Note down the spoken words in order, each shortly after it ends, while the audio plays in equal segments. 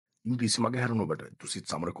ඉංග්‍රීසි මග හැරුණු ඔබට තුසිත්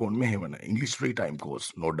Samarakoon මෙහෙවන English free time course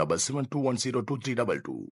note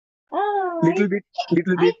 7721022322. Little bit.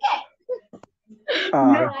 I can.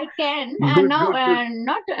 No, I can. Good, No, good, good.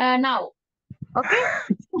 not now. Okay.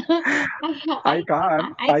 I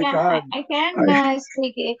can't. I can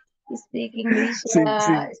speak English. Sing.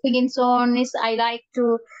 Singing song is I like to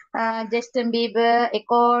Justin Bieber,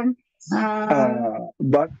 Akon.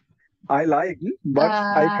 But I like, but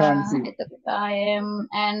I can't sing. I am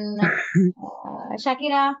and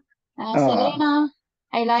Shakira, Selena.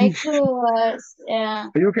 I like to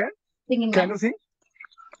You can? sing in Can you sing?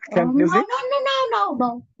 Can you sing? No.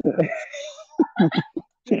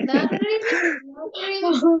 Not really.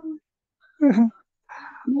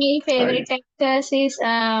 My favorite actors is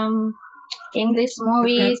English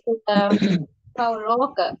movies Paul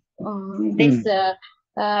Walker. This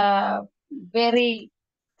very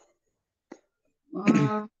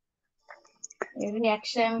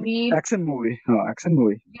action Action movie. Action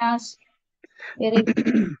movie. Yes, very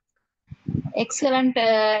excellent.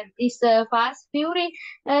 This Fast Fury.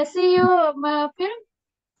 See you film.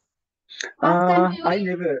 Fast and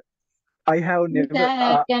Fury. I have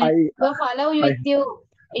never. Can I follow with you?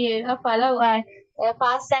 You follow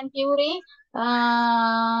Fast and Fury.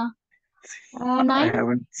 I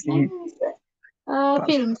haven't seen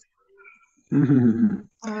films.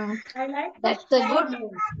 I like That's a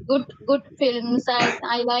good films.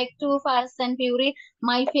 I like to Fast and Fury.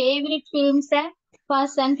 My favorite films are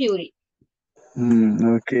Fast and Fury.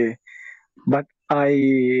 Okay, but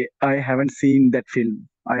I haven't seen that film.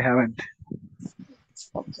 I haven't.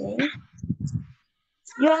 Okay.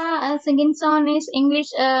 Your singing song is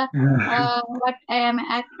English. What I am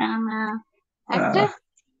actor?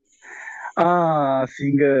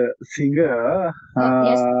 Singer.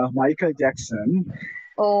 Yes. Michael Jackson.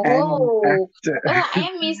 Oh, actor. I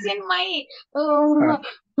am missing my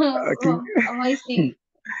my sing.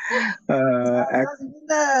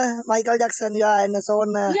 Michael Jackson, yeah, and so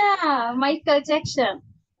on. Yeah, Michael Jackson.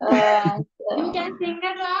 You can sing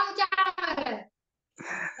a song, Chawar.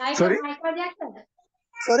 Like Sorry? Michael Jackson.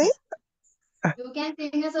 Sorry? You can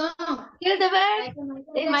sing a song. Heal the world.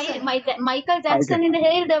 Like Michael Jackson in the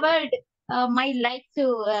Heal the World. My like to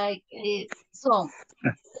song.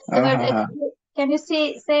 The word, can you say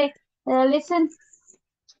listen?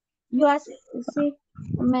 You are say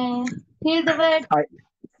Heal the World.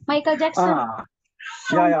 Michael Jackson.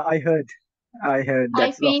 Yeah, I heard that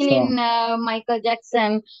I feel song. in Michael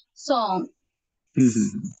Jackson song.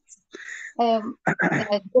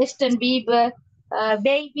 Justin Bieber,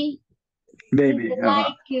 baby. Baby.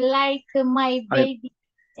 Like my baby.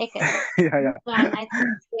 Okay. Yeah. I think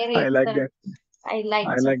very I like that. I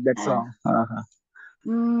like that song.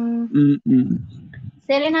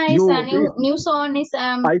 Selena is a new song is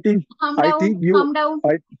I think Calm I Down. think you Calm Down.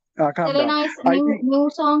 calm Selena down. is new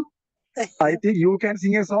song. I think you can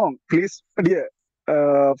sing a song, please, dear.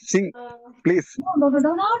 Sing, please. No.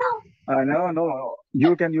 No.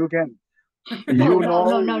 You can. You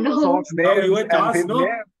know No. songs name your and chance, film no?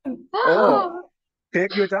 name. Oh,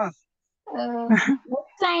 take your chance.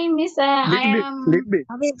 Next time is I am. Little bit.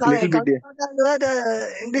 I mean, Little bit, dear. the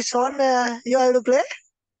English song you have to play.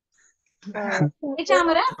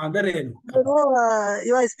 Chamara? Adarenu.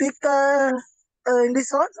 You speak English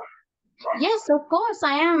song. Yes, of course.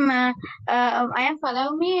 I am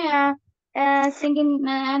follow me singing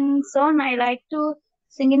and song. I like to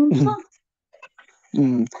sing in song.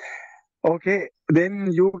 Okay,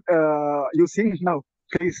 then you sing now,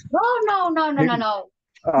 please. No.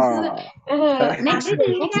 Next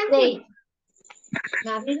day.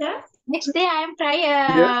 Next day I am try.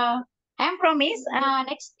 I am promise.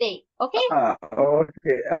 Next day. Okay.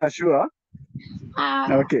 Okay. Sure.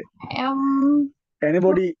 Okay.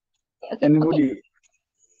 Anybody? Okay.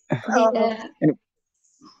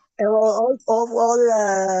 All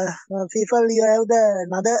people, you have the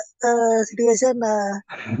another situation.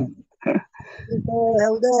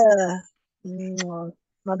 Have the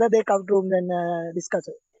another day come to room then discuss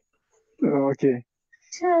it. Okay.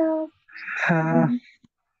 Sure.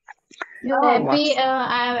 You're happy?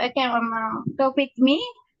 I can talk with me.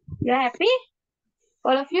 You're happy?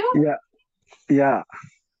 All of you? Yeah.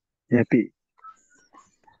 Happy.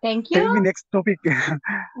 Thank you. Tell me next topic.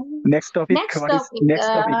 Next topic. What is next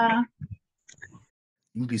topic?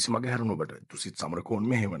 ඉංග්‍රීසි මග හැරුණු ඔබට තුසිත් Samarakoon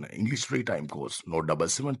මෙහෙවන English free time course note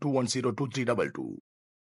 7721022322.